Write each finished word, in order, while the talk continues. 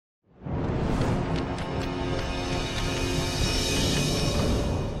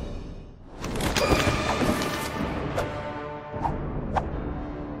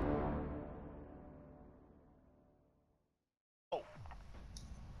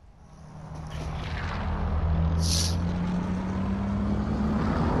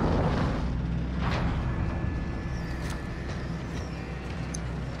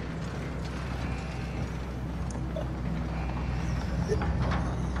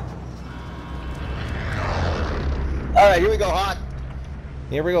All right, here we go, Hawk.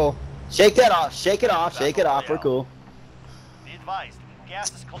 Here we go. Shake that off. Shake it off. Shake it off. We're cool. Be advised,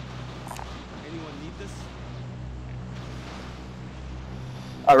 gas is cold. Anyone need this?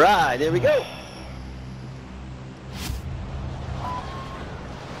 All right, there we go.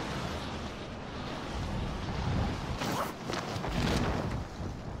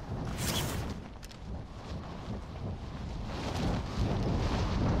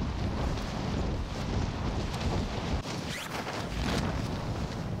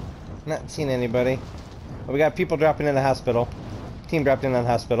 Not seen anybody. But we got people dropping in the hospital. Team dropped in on the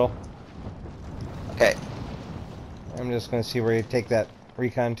hospital. Okay. I'm just going to see where you take that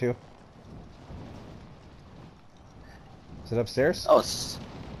recon to. Is it upstairs? Oh,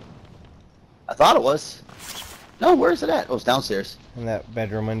 I thought it was. No, where's it at? Oh, it's downstairs. In that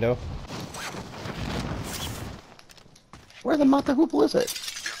bedroom window. Where the mother hoople is it?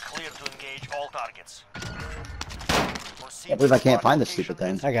 You're clear to engage all targets. I believe I can't find this stupid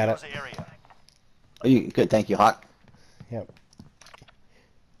thing. I got it. Oh, you good? Thank you, Hawk. Yep.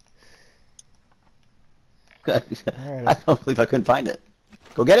 Good. Alright. I don't believe I couldn't find it.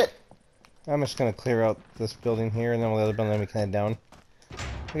 Go get it. I'm just going to clear out this building here, and then the other building we can head down.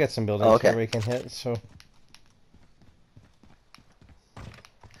 We got some buildings okay. here we can hit, so...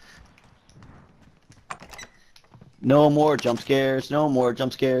 No more jump scares. No more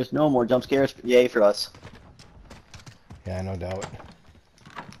jump scares. No more jump scares. Yay for us. Yeah, no doubt.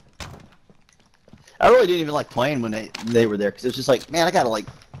 I really didn't even like playing when they were there because it's just like, man, I gotta like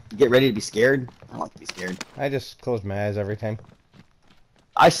get ready to be scared. I don't like to be scared. I just close my eyes every time.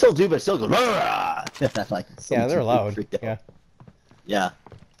 I still do, but it still goes. Like, Yeah, they're loud. Yeah. Yeah.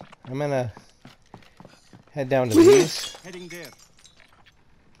 I'm gonna head down to these. Heading there.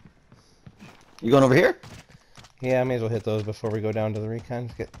 You going over here? Yeah, I may as well hit those before we go down to the recon.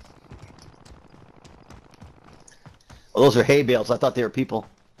 Get... Oh, those are hay bales. I thought they were people.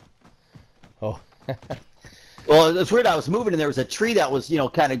 Oh. Well, it's weird. I was moving and there was a tree that was, you know,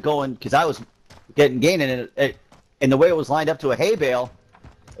 kind of going because I was gaining it, and the way it was lined up to a hay bale,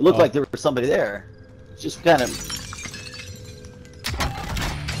 it looked like there was somebody there. It's just kind of.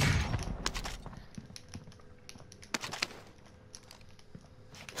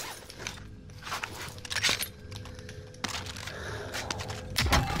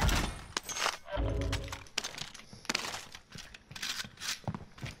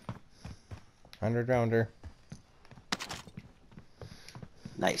 Rounder.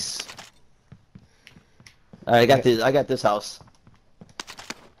 Nice. All right, I got this house.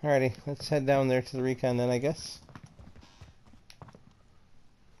 Alrighty, let's head down there to the recon then, I guess.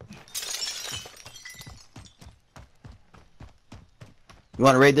 You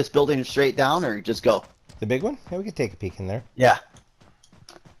want to raid this building straight down or just go? The big one? Yeah, we could take a peek in there. Yeah.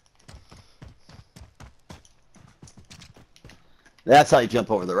 That's how you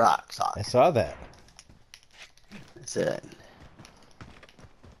jump over the rocks, Hawk. I saw that. That's it.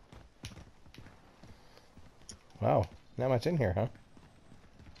 Wow, not much in here, huh?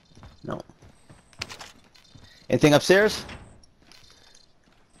 No. Anything upstairs?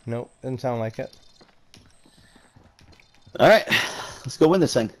 Nope, didn't sound like it. All right, let's go win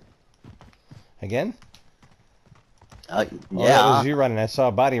this thing. Again? Yeah. Oh, that was you running. I saw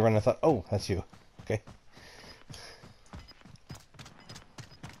a body run. I thought, oh, that's you. Okay.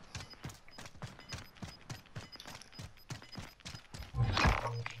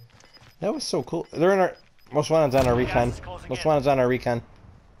 That was so cool. They're in our... Most wanted's on our recon. Most wanted's on our recon.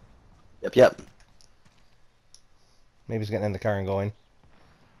 Yep. Maybe he's getting in the car and going.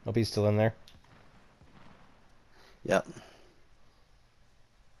 Hope he's still in there. Yep.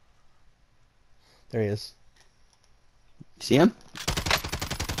 There he is. See him?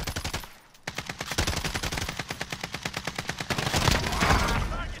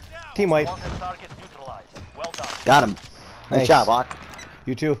 Team wipe. Got him. Nice Nice. job, Hawk.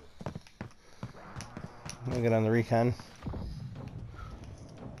 You too. I'm gonna get on the recon.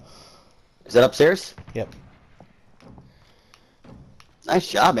 Is that upstairs? Yep. Nice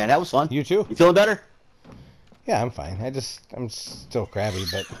job, man. That was fun. You too. You feeling better? Yeah, I'm fine. I'm still crabby,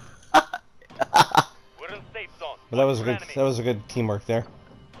 but We're in safe zone. but that was a good teamwork there.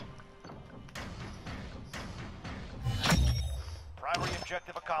 Primary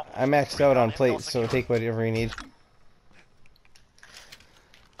objective accomplished. I maxed out on plates, so take whatever you need.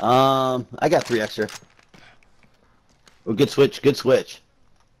 I got 3 extra. Oh, good switch. Good switch.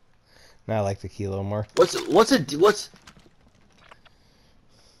 Now I like the kilo more. What's the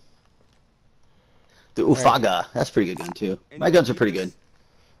Ufaga? That's a pretty good gun too. My guns are pretty good.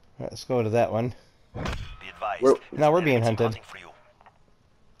 All right, let's go to that one. Be advised. Now we're being Enemies hunted. hunting for you.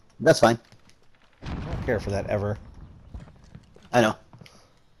 That's fine. I don't care for that ever. I know.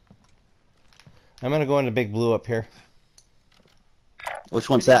 I'm gonna go into Big Blue up here. Which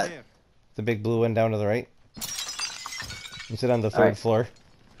one's that? There. The big blue one down to the right. You sit on the All third right. floor.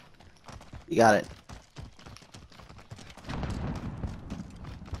 You got it.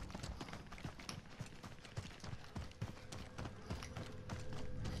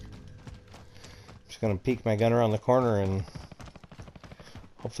 Just gonna peek my gun around the corner and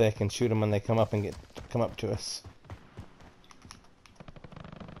hopefully I can shoot them when they come up and come up to us.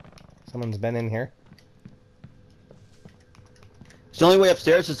 Someone's been in here. It's the only way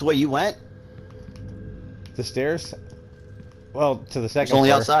upstairs is the way you went? The stairs? Well, to the It's second only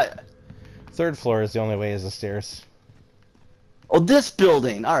floor. outside. Third floor is the only way is the stairs. Oh, this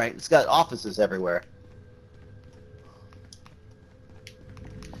building. All right. It's got offices everywhere.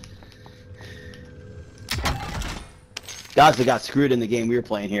 Guys that got screwed in the game we were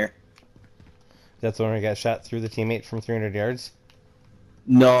playing here. That's the one where he got shot through the teammate from 300 yards.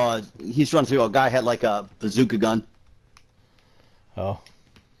 No, he's run through. A guy had like a bazooka gun. Oh. All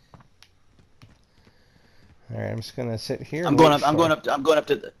right, I'm just gonna sit here. I'm and going wait up. I'm for- going up. I'm going up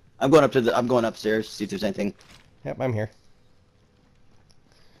to the. I'm going up to the. I'm going upstairs to see if there's anything. Yep, I'm here.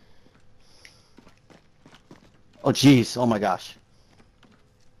 Oh, jeez. Oh my gosh.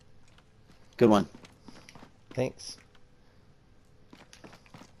 Good one. Thanks.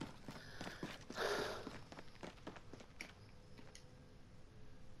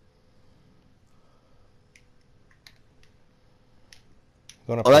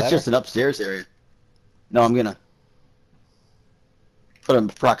 Going up Oh, the that's ladder? just an upstairs area. No, I'm gonna put a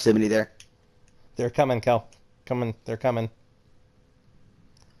proximity there. They're coming, Cal. Coming. They're coming.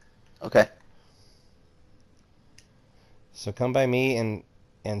 Okay. So come by me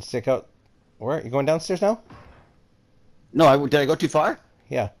and stick out. Where? You going downstairs now? No, did I go too far?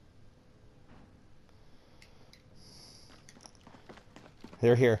 Yeah.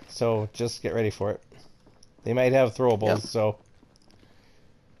 They're here, so just get ready for it. They might have throwables, Yep. so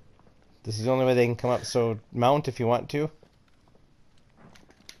this is the only way they can come up. So mount if you want to.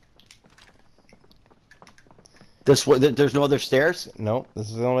 This way. There's no other stairs. No, this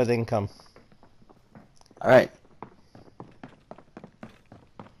is the only way they can come. All right.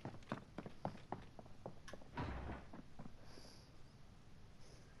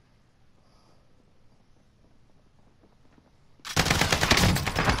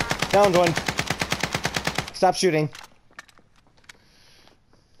 Downed one. Stop shooting.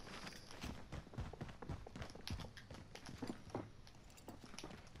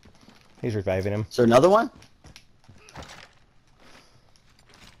 He's reviving him. Is there another one?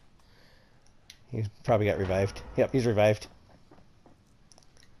 He probably got revived. Yep, he's revived.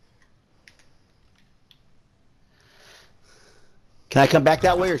 Can I come back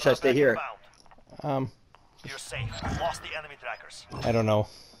that way, or should I stay here? Inbound. Um, You're safe. Lost the enemy trackers. I don't know.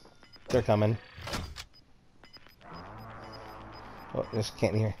 They're coming. Oh, just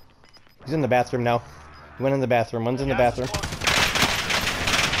can't hear. He's in the bathroom now. He went in the bathroom. One's in the Gas is bathroom. closing.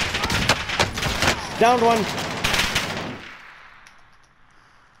 Downed one.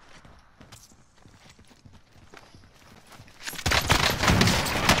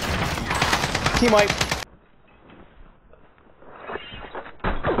 Team wipe.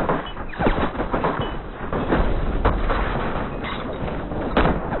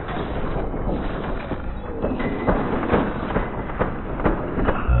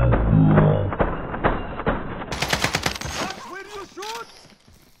 Where do you shoot?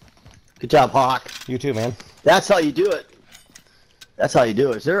 Good job, Hawk. You too, man. That's how you do it. That's how you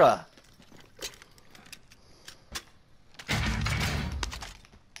do it. Is there a?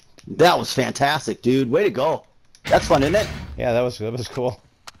 That was fantastic, dude. Way to go. That's fun, isn't it? Yeah, that was cool.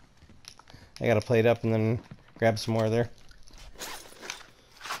 I gotta plate up and then grab some more there.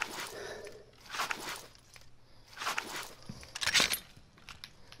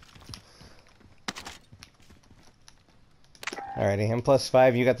 Alrighty, I'm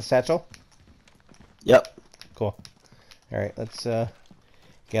 +5. You got the satchel? Yep. Cool. Alright, let's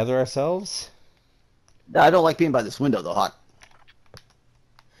gather ourselves. I don't like being by this window, though, Hawk.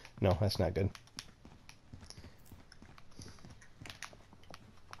 No, that's not good.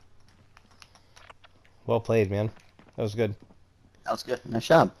 Well played, man. That was good. That was good. Nice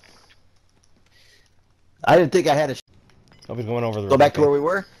job. I didn't think I had to Hope he's going over the roof. go back to okay. where we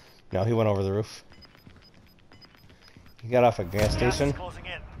were. No, he went over the roof. He got off a gas Gas station. is closing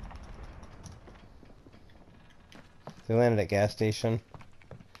in. They landed at gas station.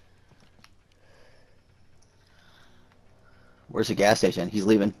 Where's the gas station? He's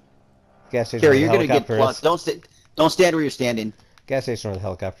leaving. Gas station Carrie, where you're the gonna get helicopter plus. is. Don't stand where you're standing. Gas station where the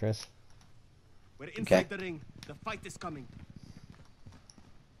helicopter is. We're inside the ring. The fight is coming.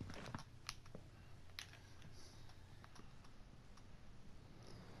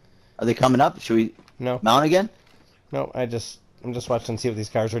 Are they coming up? Should we No. mount again? No, I'm just watching to see what these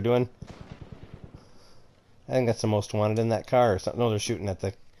cars are doing. I think that's the most wanted in that car or something. No, they're shooting at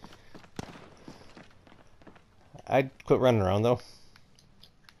the... I'd quit running around though.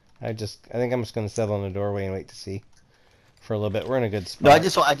 I think I'm just gonna settle in the doorway and wait to see for a little bit. We're in a good spot. No, I was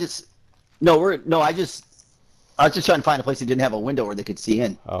just trying to find a place that didn't have a window where they could see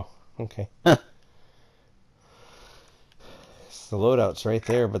in. Oh, okay. Huh. The loadout's right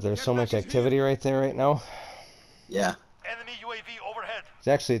there, but there's so much activity right there right now. Yeah. Enemy UAV overhead.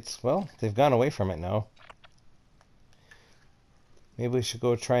 Well, they've gone away from it now. Maybe we should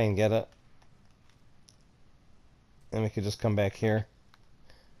go try and get it. And we could just come back here.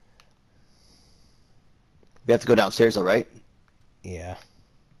 We have to go downstairs, though, right? Yeah.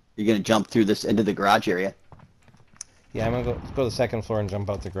 You're gonna jump through this into the garage area. Yeah, I'm gonna go to the second floor and jump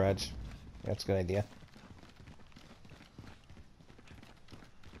out the garage. That's a good idea.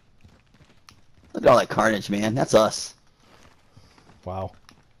 Look at all that carnage, man. That's us. Wow.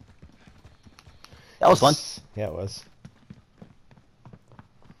 That was fun. Yeah, it was.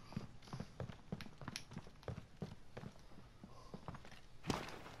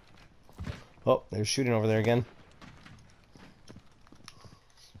 Oh, they're shooting over there again.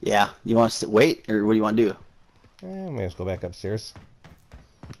 Yeah. You want us to wait, or what do you want to do? May as well go back upstairs.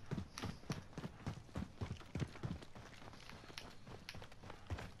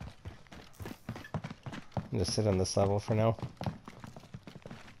 I'm just sit on this level for now.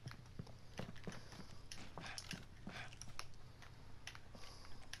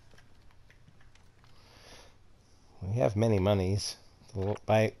 We have many monies. The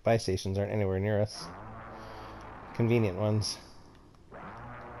buy stations aren't anywhere near us. Convenient ones.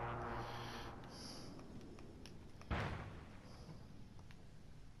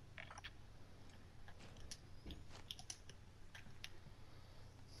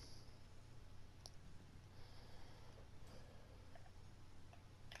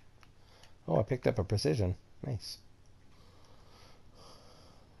 Oh, I picked up a precision. Nice.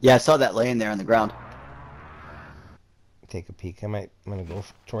 Yeah, I saw that laying there on the ground. Take a peek. I'm gonna go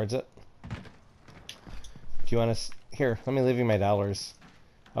towards it. Do you want to? Here, let me leave you my dollars.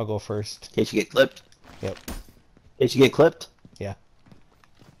 I'll go first. In case you get clipped. Yep. In case you get clipped. Yeah.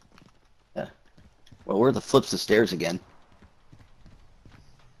 Yeah. Well, where are the flips of stairs again?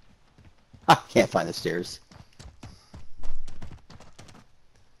 I can't find the stairs.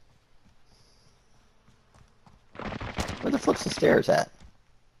 Where the flips of stairs at?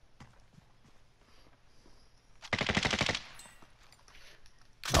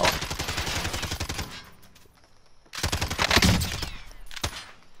 Oh.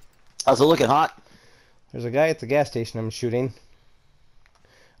 How's it looking, hot? There's a guy at the gas station I'm shooting.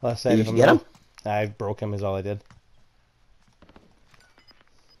 Left side Did of you him. get him? I broke him is all I did.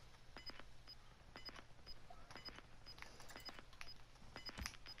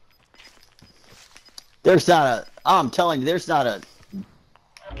 There's not a... I'm telling you, there's not a...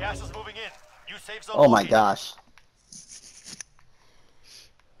 Gas is moving in. New safe zone. Oh my located. gosh.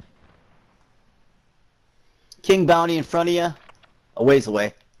 King Bounty in front of you, a ways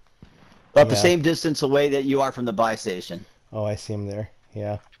away. About the Yeah. same distance away that you are from the buy station. Oh, I see him there.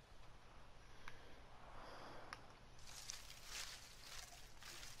 Yeah.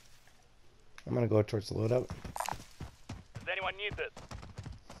 I'm gonna go towards the loadout. Does anyone need this?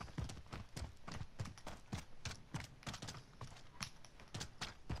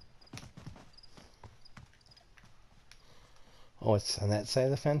 Oh, it's on that side of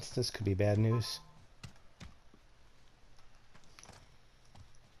the fence? This could be bad news.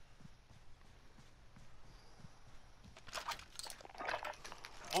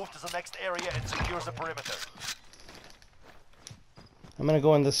 Move to the next area and secure the perimeter. I'm gonna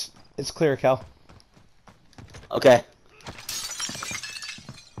go in this. It's clear, Cal. Okay.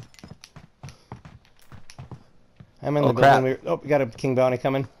 I'm in Oh, the crap. building. Oh, we got a King Bounty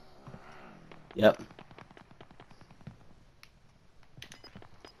coming. Yep.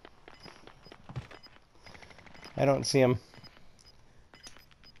 I don't see him.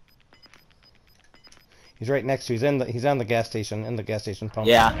 He's right next to. He's on the gas station. In the gas station pump.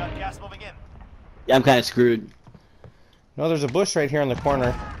 Yeah. Got gas moving in. Yeah, I'm kind of screwed. No, there's a bush right here in the corner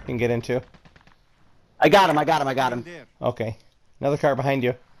you can get into. I got him, I got him, I got him. There. Okay. Another car behind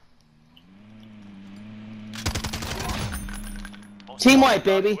you. Team wipe,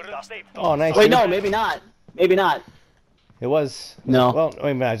 baby. Got safe. Oh, nice. Wait, no, maybe not. Maybe not. It was. No. Well,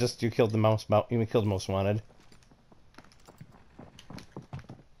 wait a minute. You killed the most. You killed the most wanted.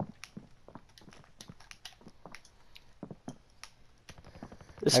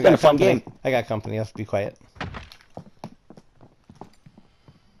 This has been a fun company. game. I got company. I have to be quiet.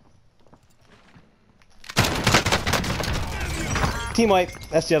 team wipe.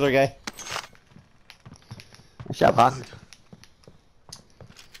 That's the other guy. Good job, Hawk.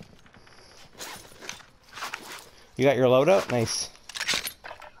 You got your loadout? Nice.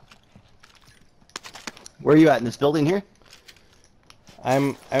 Where are you at in this building here?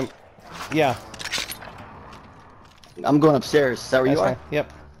 Yeah. I'm going upstairs. Is that where That's you are? fine.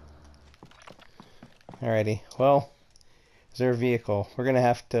 Yep. Alrighty. Well, is there a vehicle? We're gonna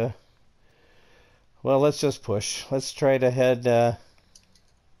have to. Well, let's just push. Let's try to head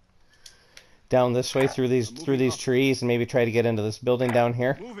down this way through these trees and maybe try to get into this building down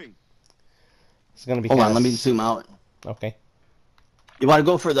here. Moving. It's gonna be. Hold on, kinda let me zoom out. Okay. You want to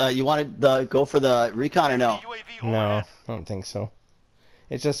go for go for the recon or no? UAV No, overhead. I don't think so.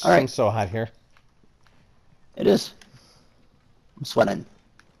 It just All right. seems so hot here. It is. I'm sweating.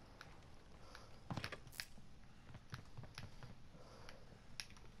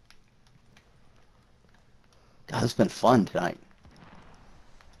 God, it's been fun tonight.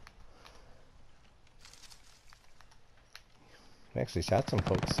 We actually shot some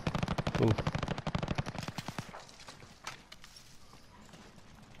folks. Ooh.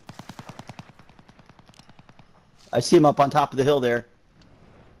 I see him up on top of the hill there.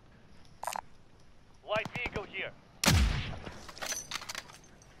 Light vehicle here.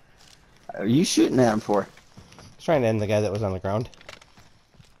 Are you shooting at him for? I was trying to end the guy that was on the ground.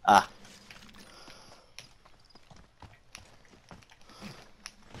 Ah.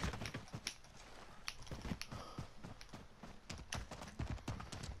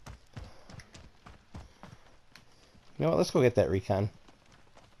 You know what? Let's go get that recon.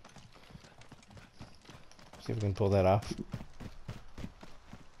 See if we can pull that off.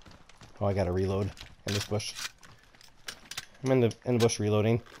 Oh, I gotta reload in this bush. I'm in the bush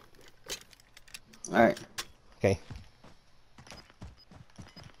reloading. All right. Okay.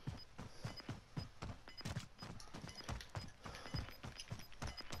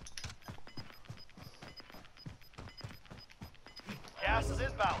 Gas is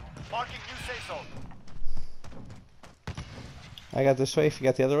inbound. Marking new safe zone. I got this way. If you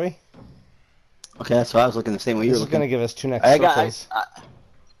got the other way, Okay, that's why I was looking the same way you this were is gonna looking. give us two next I got. circles.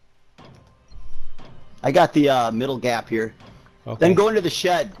 I got the middle gap here. Okay. Then go into the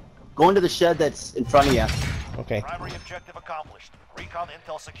shed. Go into the shed that's in front of you. Okay. Primary objective accomplished. Recon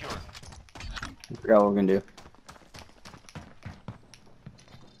intel secured. Figure out what we're gonna do.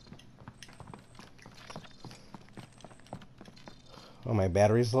 Oh, my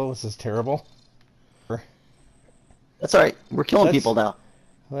battery's low. This is terrible. That's all right. We're killing Let's- people now.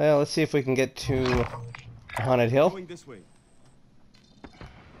 Well, let's see if we can get to Haunted Hill. Going this way.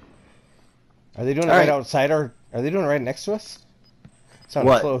 Are they doing it All right right. outside, or are they doing it right next to us? Sounds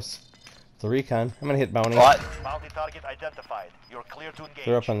What? close. The recon. I'm gonna hit bounty. What? Bounty target identified. You're clear to engage.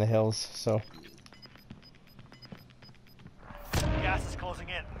 They're up on the hills, so Gas is closing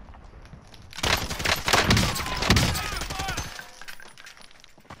in.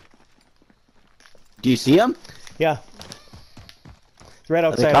 Do you see him? yeah. It's right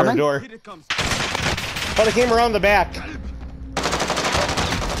outside our coming? door. Here it comes. Oh, they came around the back.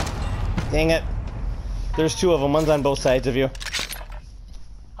 Dang it. There's two of them. One's on both sides of you.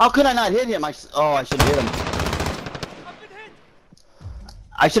 How could I not hit him? I should have hit him.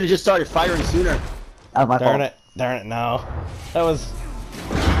 I should have just started firing sooner. That was my Darn fault. it. Darn it, no. That was...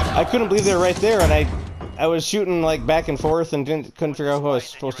 I couldn't believe they were right there, and I was shooting like back and forth and couldn't figure out who I was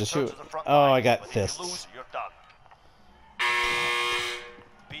supposed to shoot. Oh, I got But if you fists. lose, you're done.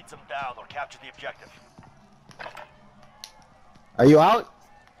 Beat them down or capture the objective. Are you out?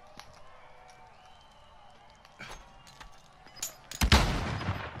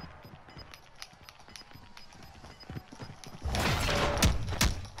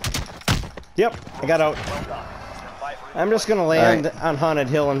 Yep, I got out. Well done. Stand by for I'm just gonna land on Haunted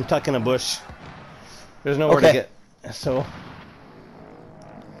Hill and tuck in a bush. There's nowhere to Okay. get, so...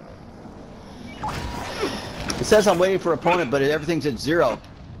 It says I'm waiting for opponent, but everything's at 0.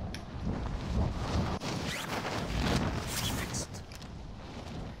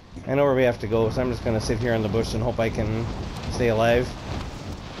 I know where we have to go, so I'm just gonna sit here in the bush and hope I can stay alive.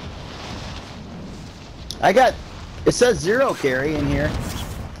 I got. It says 0 carry in here.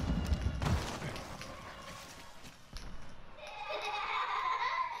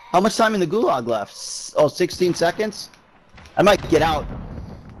 How much time in the gulag left? Oh, 16 seconds? I might get out.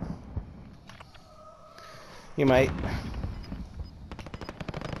 You might.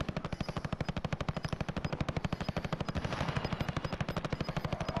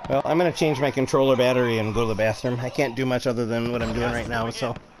 Well, I'm gonna change my controller battery and go to the bathroom. I can't do much other than what I'm doing right now,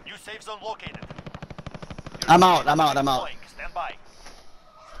 so... New safe zone located. I'm out. I'm out. Stand by.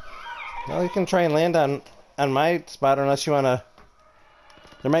 Well, you can try and land on my spot unless you wanna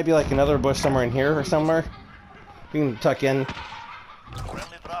There might be like another bush somewhere in here or somewhere. We can tuck in.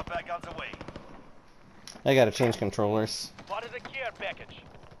 Friendly drop back on the way. I gotta change controllers. Spotted a care package.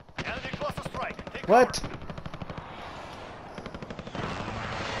 Enemy cluster strike. Take What?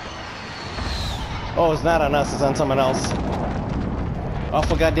 Oh, it's not on us, it's on someone else.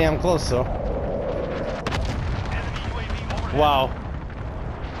 Awful goddamn close, though. Enemy UAV overhead. Wow.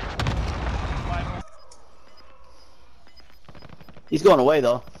 He's going away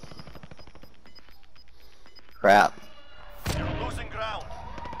though. Crap. You're losing ground.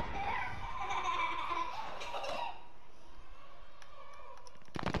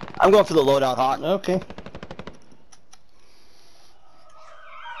 I'm going for the loadout, Hawk. Okay.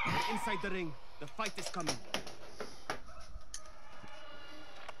 Inside the ring. The fight is coming.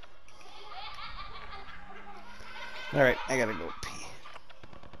 Alright, I gotta go pee.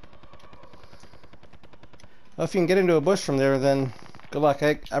 Well, if you can get into a bush from there, then good luck.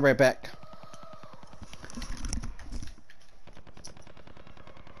 I'll be right back.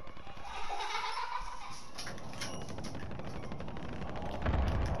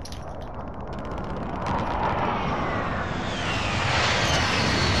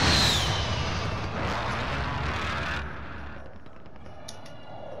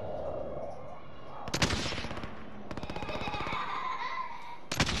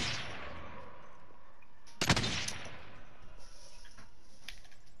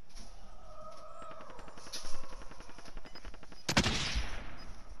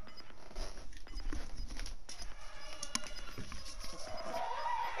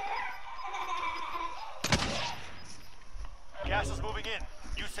 Gas is moving in.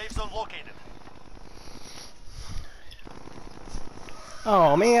 New safe zone located.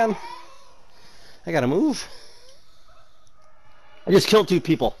 Oh, man. I gotta move. I just killed 2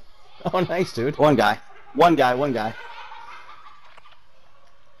 people. Oh, nice, dude. One guy. One guy.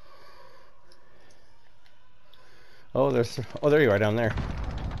 Oh, there you are down there.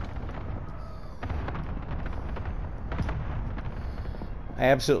 I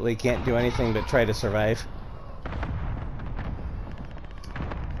absolutely can't do anything but try to survive.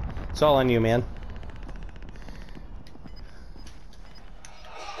 It's all on you, man.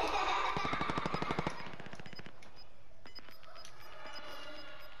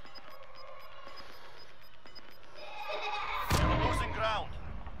 You're losing ground.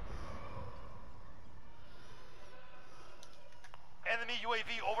 Enemy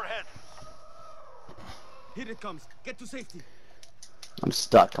UAV overhead. Here it comes. Get to safety. I'm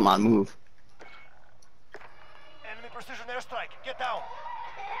stuck. Come on, move. Enemy precision airstrike. Get down.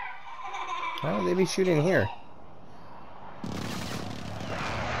 Why would they be shooting here?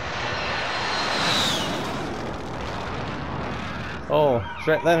 Oh, it's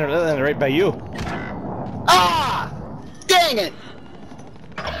right, landed right by you. Ah! Dang it!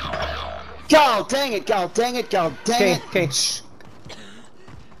 Go! Dang it! Go! Dang it! Go! Dang Okay, it! okay, shh.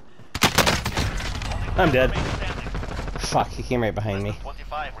 I'm dead. Fuck, he came right behind me.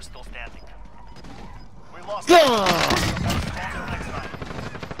 25, we're still standing. We lost. Go!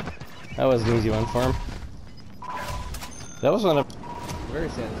 That was an easy one for him. That was one of very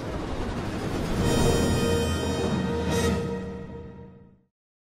satisfying.